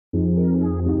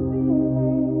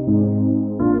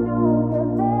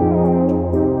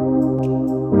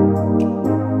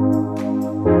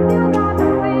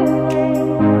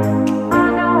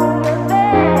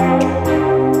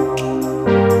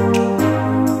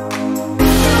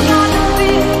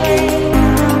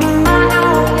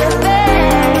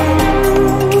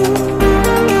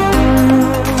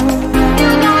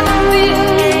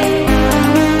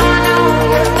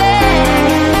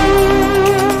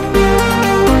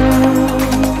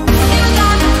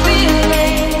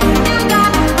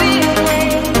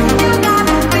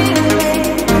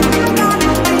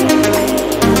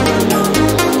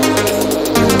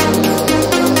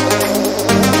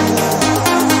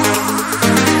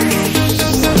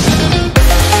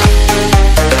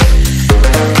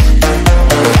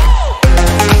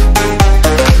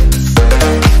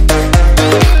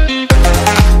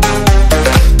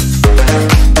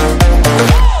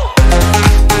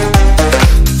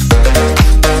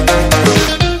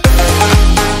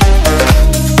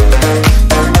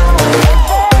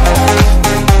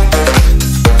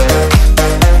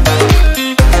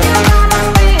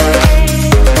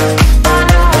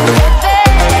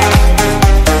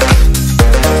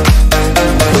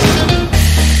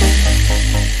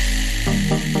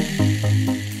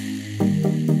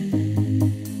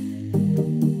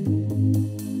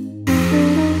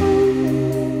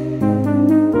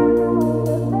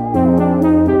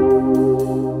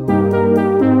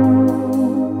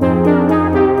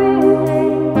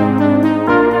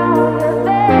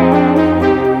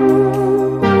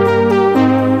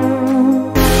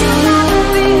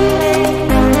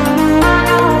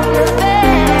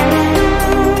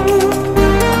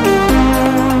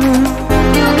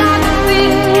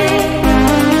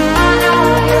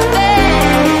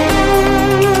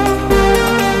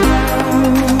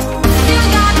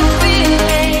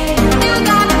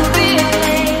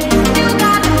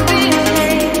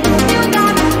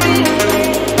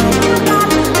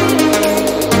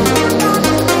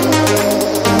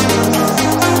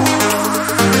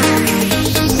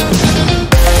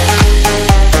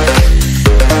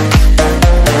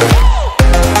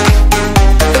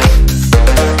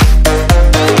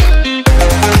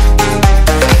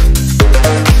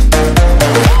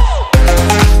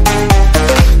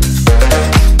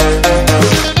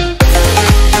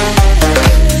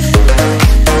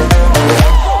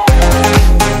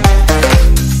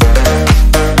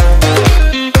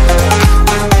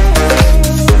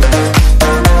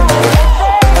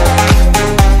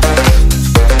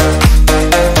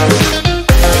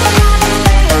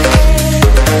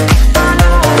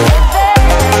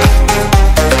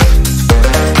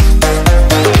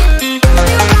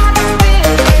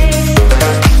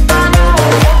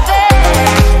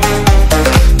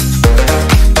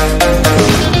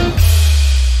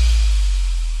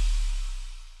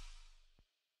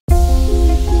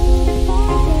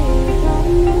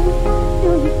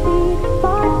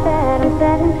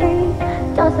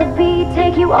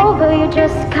over, you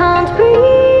just can't breathe.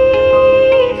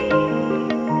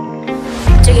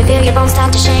 Do you feel your bones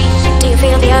start to shake? Do you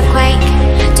feel the earthquake?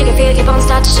 Do you feel your bones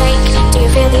start to shake? Do you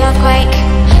feel the earthquake?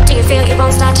 Do you feel your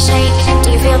bones start to shake?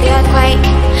 Do you feel the earthquake?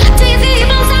 Do you feel your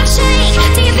bones start to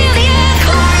shake? Do you feel the earthquake?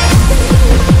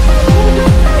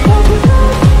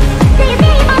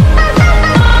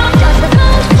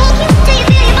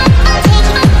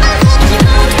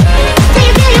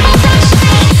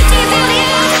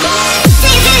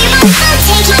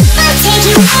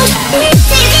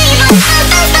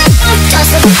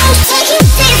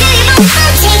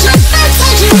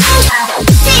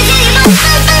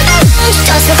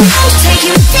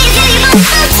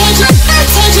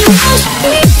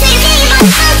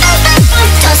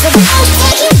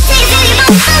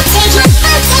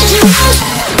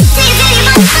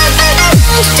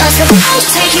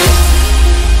 Take you.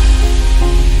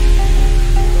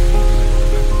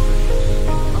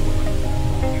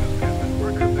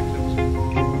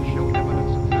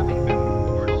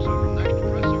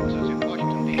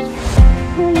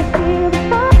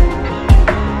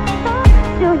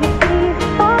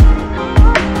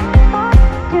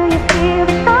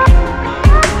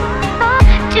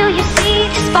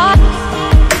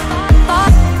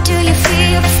 Do you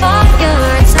feel the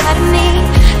fire?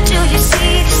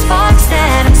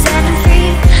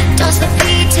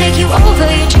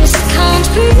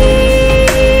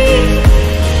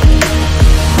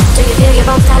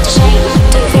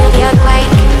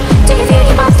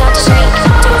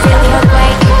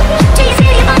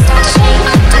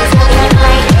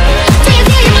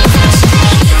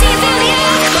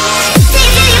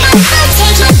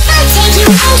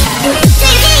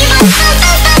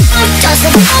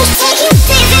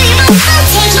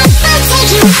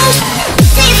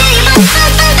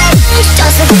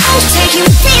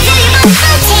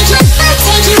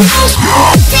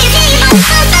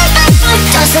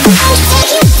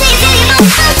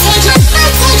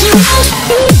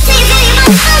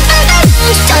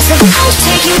 I'll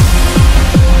take you.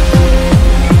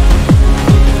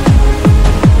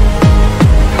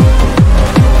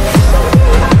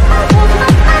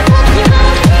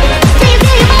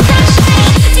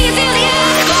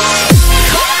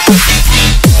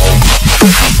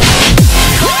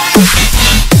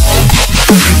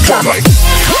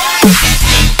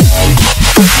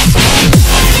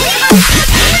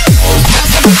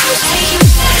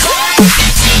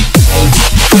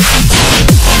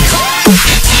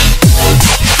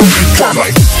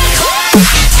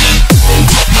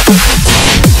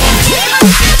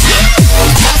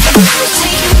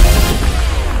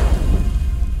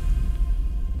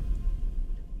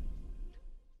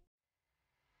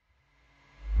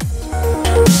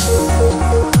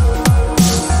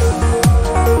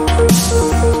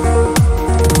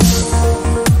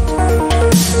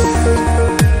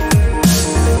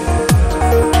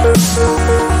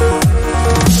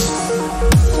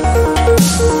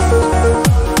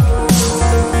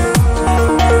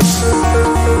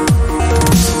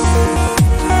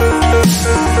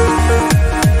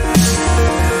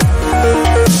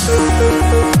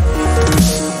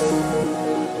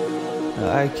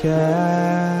 I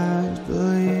can't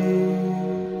believe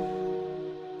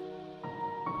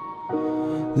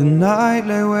the night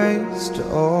lay waste to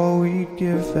all we'd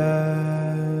given.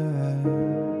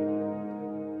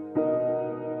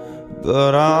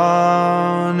 But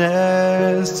honestly,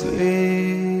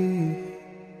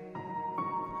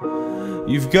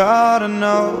 you've gotta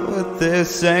know that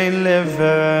this ain't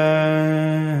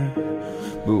living.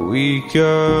 But we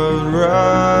could run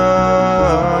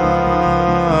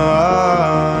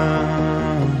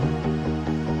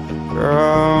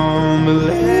from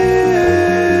Elysium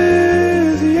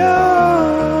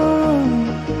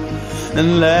and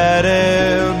let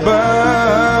it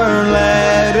burn,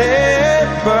 let it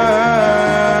burn.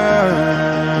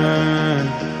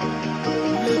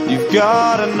 You've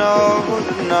gotta know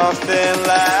that nothing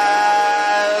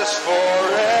lasts forever.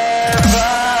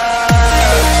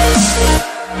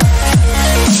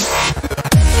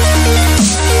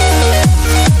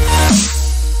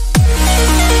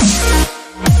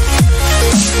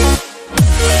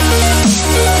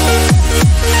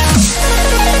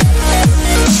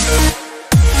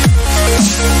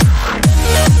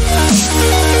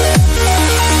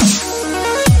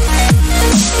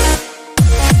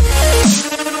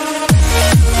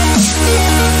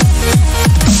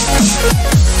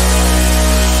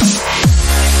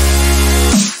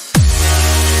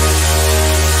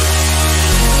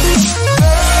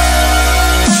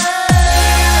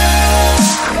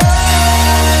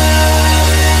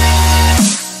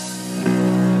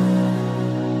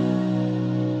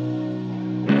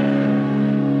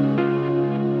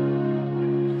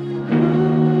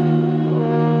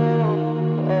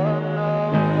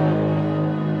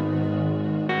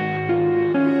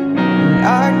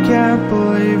 I can't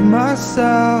believe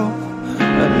myself.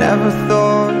 I never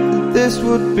thought that this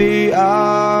would be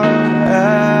our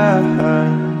end,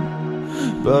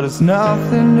 but it's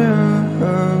nothing new.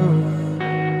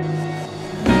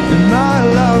 And my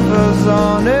lover's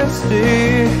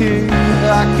honesty,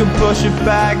 I can push it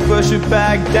back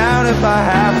down if I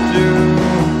have to.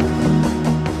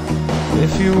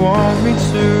 If you want me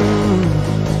to,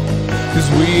 'cause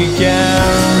we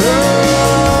can run,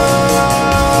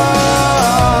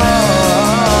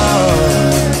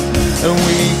 and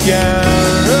we can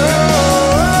run,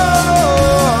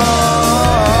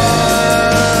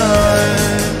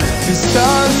 'cause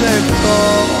stars they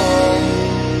fall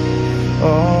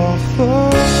all for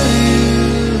you.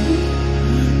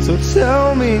 So tell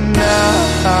me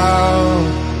now,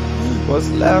 what's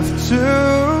left to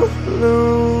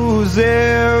lose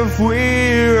if we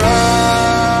run?